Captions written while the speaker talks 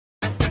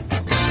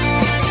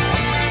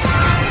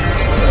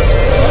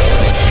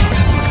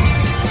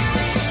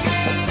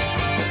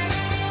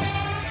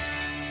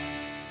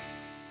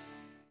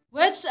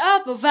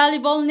up,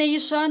 Volleyball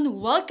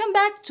Nation? Welcome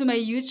back to my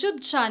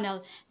YouTube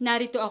channel.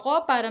 Narito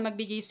ako para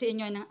magbigay sa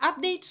inyo ng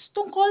updates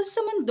tungkol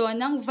sa mundo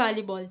ng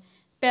volleyball.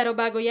 Pero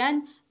bago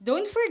yan,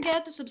 don't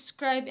forget to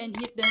subscribe and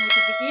hit the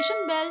notification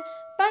bell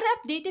para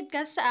updated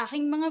ka sa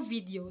aking mga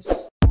videos.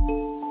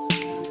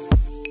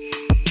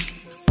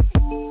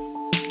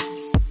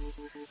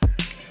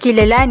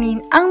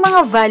 Kilalanin ang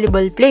mga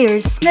volleyball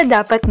players na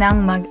dapat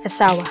nang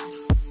mag-asawa.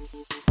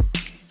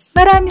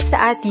 Marami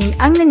sa atin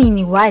ang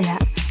naniniwala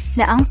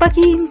na ang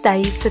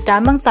paghihintay sa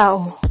tamang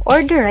tao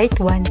or the right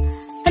one,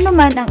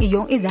 anuman ang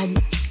iyong edad,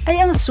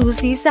 ay ang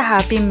susi sa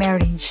happy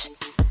marriage.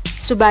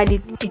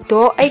 Subalit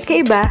ito ay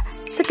kaiba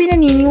sa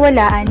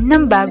pinaniniwalaan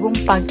ng bagong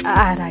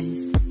pag-aaral.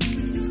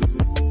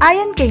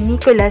 Ayon kay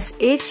Nicholas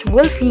H.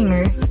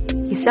 Wolfinger,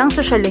 isang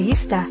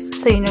sosyologista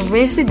sa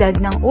Universidad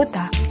ng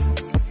Utah,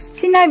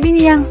 sinabi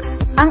niyang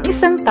ang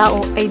isang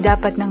tao ay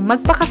dapat nang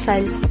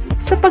magpakasal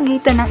sa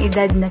pagitan ng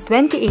edad na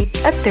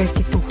 28 at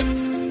 32.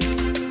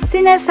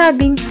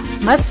 Sinasabing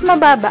mas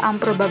mababa ang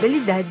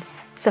probabilidad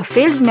sa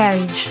failed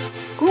marriage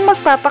kung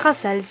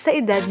magpapakasal sa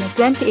edad na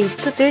 28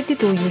 to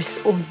 32 years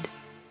old.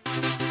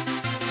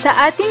 Sa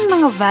ating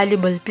mga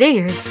volleyball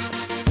players,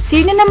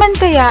 sino naman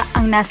kaya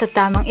ang nasa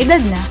tamang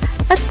edad na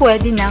at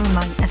pwede nang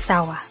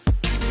mag-asawa?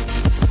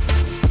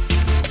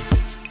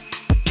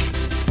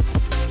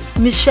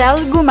 Michelle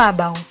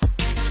Gumabaw,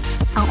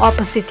 ang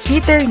opposite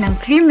hitter ng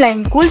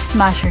Creamline Cool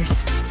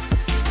Smashers.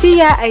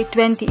 Siya ay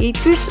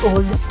 28 years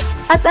old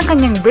at ang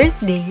kanyang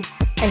birthday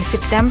ay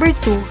September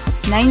 2,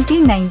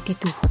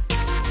 1992.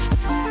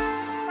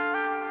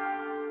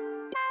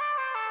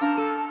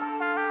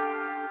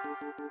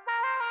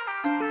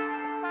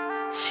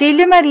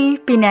 Sheila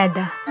Marie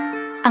Pineda,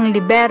 ang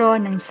libero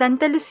ng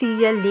Santa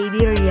Lucia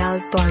Lady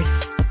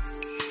Realtors.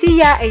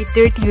 Siya ay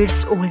 30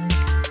 years old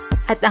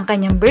at ang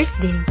kanyang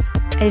birthday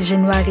ay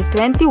January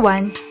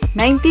 21,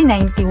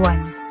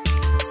 1991.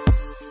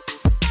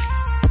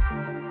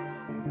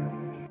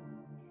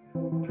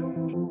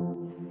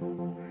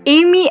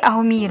 Amy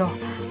Ahumiro,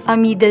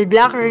 ang middle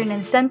blocker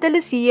ng Santa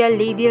Lucia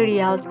Lady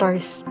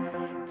Realtors.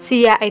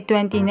 Siya ay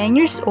 29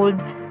 years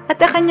old at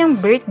ang kanyang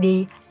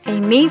birthday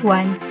ay May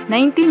 1,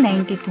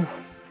 1992.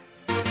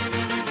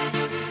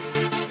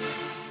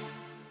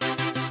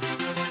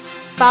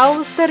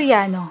 Pau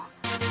Soriano,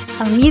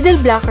 ang middle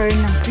blocker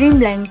ng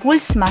Creamline Cool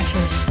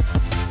Smashers.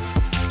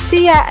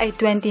 Siya ay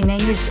 29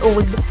 years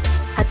old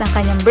at ang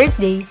kanyang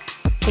birthday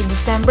ay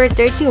December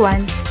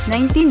 31,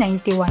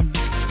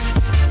 1991.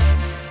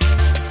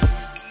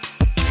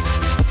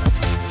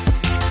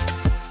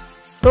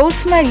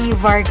 Rosemary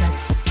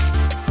Vargas,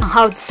 ang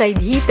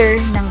outside hitter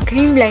ng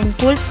Creamline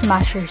Cool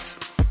Smashers.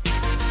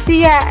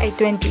 Siya ay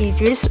 28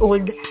 years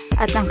old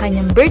at ang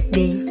kanyang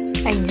birthday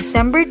ay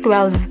December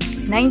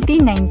 12,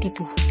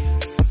 1992.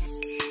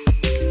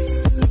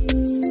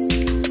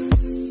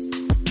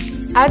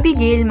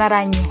 Abigail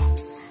Maranyo,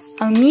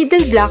 ang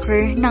middle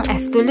blocker ng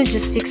F2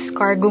 Logistics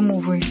Cargo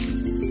Movers.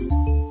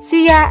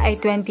 Siya ay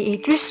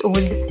 28 years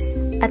old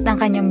at ang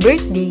kanyang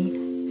birthday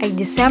ay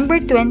December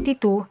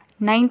 22,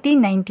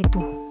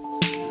 1992.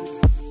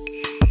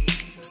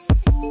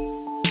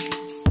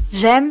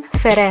 Jem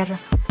Ferrer,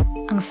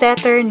 ang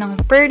setter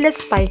ng Perla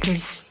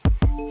Spikers.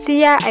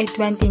 Siya ay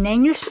 29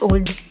 years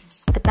old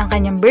at ang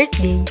kanyang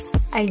birthday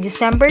ay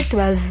December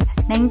 12,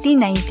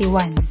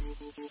 1991.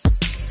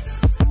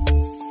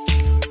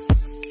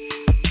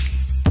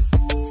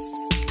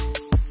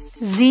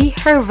 Z.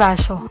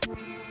 Hervasio,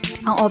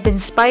 ang open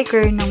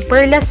spiker ng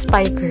Perla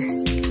Spiker.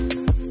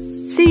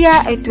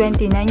 Siya ay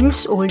 29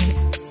 years old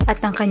at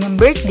ang kanyang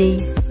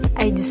birthday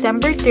ay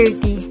December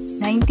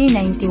 30,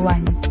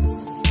 1991.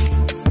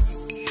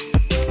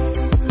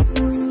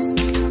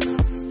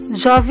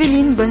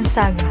 Jovelyn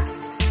Gonzaga,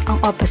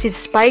 ang opposite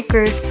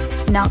spiker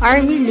ng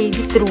Army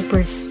Lady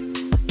Troopers.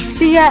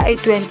 Siya ay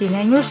 29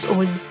 years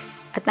old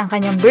at ang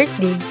kanyang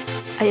birthday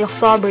ay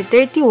October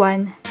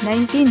 31,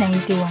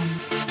 1991.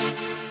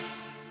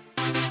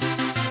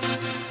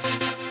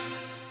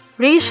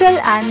 Rachel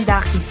Ann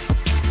Dakis,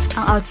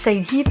 ang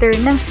outside hitter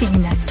ng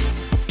Signal.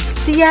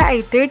 Siya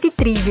ay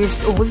 33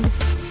 years old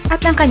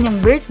at ang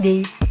kanyang birthday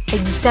ay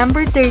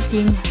December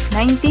 13,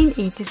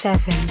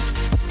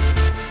 1987.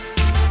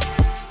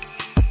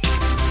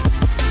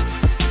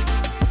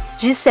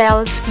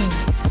 Giselle C.,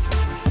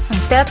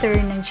 ang setter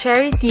ng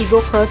Cherry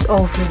Tigo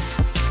Crossovers.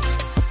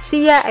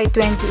 Siya ay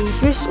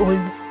 28 years old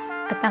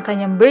at ang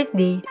kanyang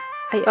birthday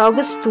ay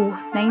August 2,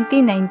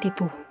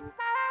 1992.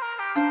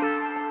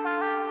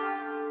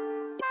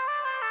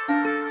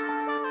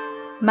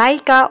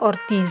 Maika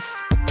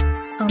Ortiz,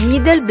 ang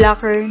middle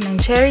blocker ng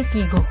Cherry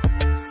Tigo.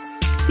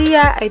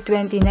 Siya ay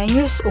 29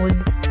 years old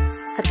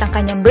at ang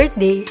kanyang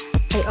birthday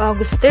ay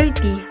August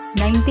 30,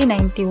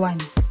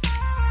 1991.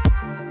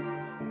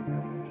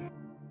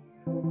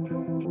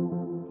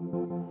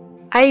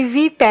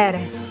 Ivy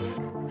Perez,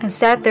 ang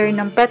setter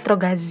ng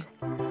Petrogas.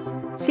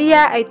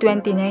 Siya ay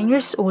 29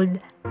 years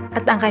old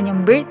at ang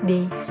kanyang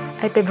birthday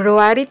ay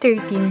February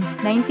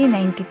 13,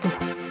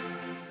 1992.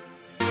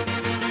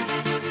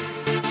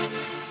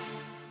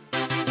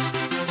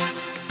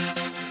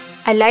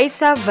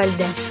 Alyssa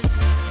Valdez,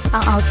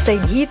 ang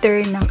outside hitter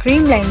ng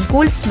Creamline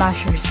Cool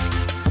Smashers.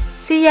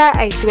 Siya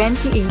ay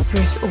 28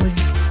 years old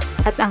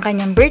at ang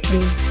kanyang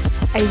birthday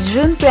ay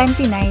June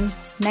 29,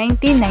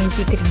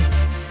 1993.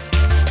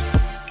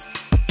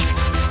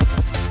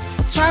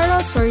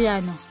 Charles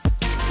Soriano,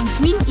 ang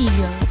Queen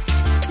Eagle.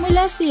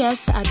 Mula siya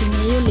sa ating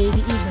Ngayon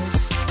Lady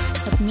Eagles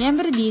at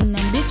miyembro din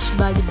ng beach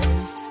volleyball.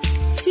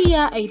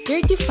 Siya ay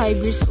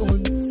 35 years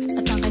old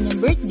at ang kanyang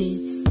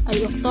birthday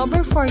ay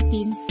October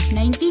 14,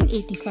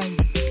 1985.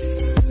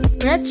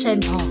 Gretchen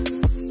Ho,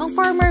 ang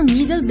former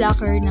middle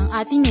blocker ng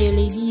ating Ngayon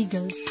Lady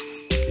Eagles.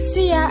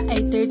 Siya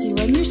ay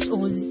 31 years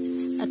old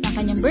at ang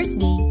kanyang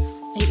birthday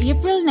ay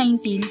April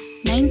 19,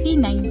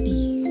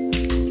 1990.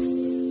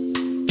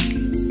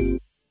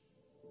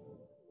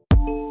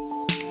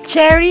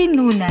 Cherry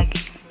Nunag,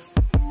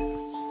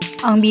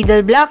 ang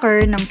middle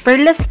blocker ng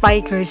Perla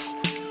Spikers.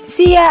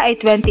 Siya ay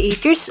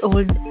 28 years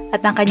old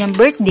at ang kanyang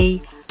birthday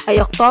ay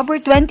October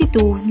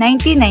 22,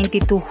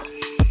 1992.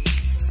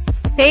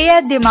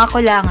 Thea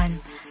Dimacolangan,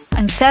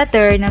 ang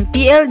setter ng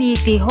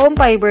PLDT Home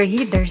Fiber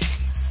Hitters.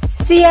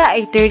 Siya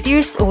ay 30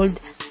 years old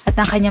at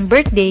ang kanyang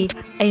birthday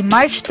ay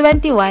March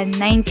 21,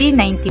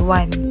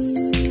 1991.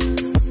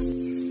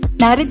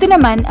 Narito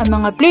naman ang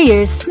mga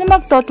players na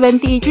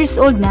magto-28 years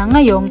old na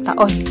ngayong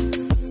taon.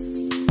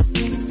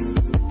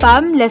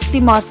 Pam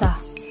Lastimosa,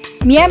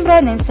 miyembro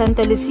ng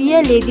Santa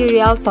Lucia Lady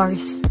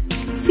Realtors.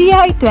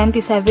 Siya ay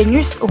 27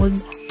 years old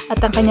at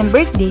ang kanyang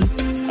birthday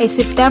ay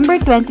September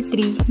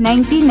 23,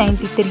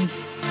 1993.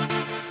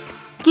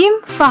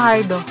 Kim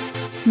Fajardo,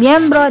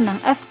 miyembro ng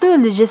F2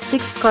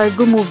 Logistics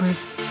Cargo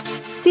Movers.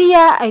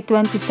 Siya ay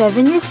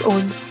 27 years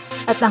old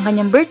at ang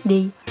kanyang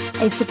birthday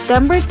ay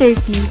September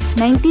 30,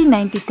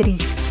 1993.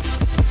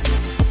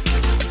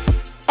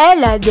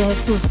 Ella De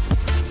Jesus,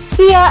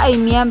 siya ay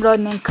miyembro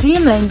ng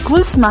Creamline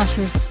Cool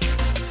Smashers.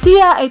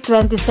 Siya ay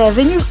 27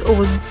 years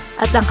old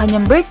at ang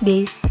kanyang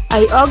birthday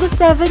ay August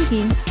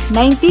 17,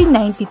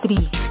 1993.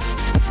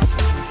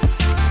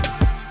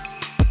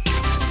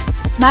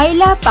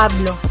 Myla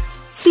Pablo,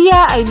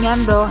 siya ay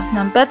miyembro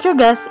ng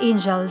Petrogas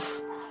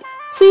Angels.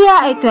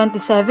 Siya ay 27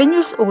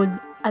 years old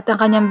at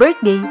ang kanyang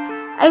birthday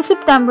ay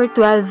September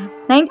 12,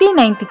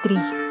 1993.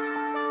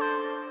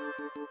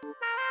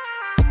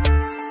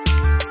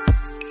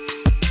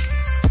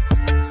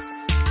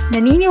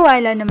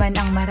 Naniniwala naman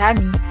ang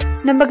marami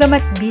na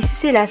bagamat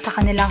busy sila sa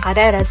kanilang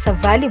karera sa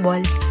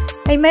volleyball,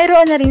 ay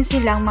mayroon na rin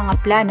silang mga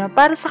plano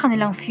para sa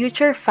kanilang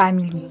future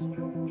family.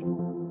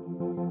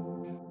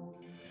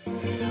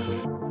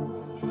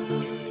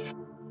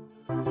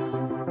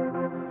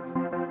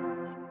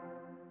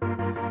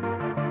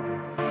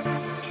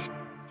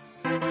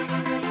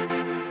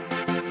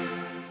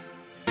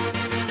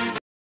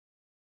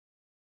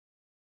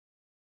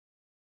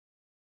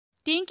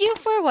 Thank you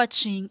for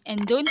watching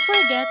and don't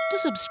forget to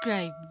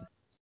subscribe.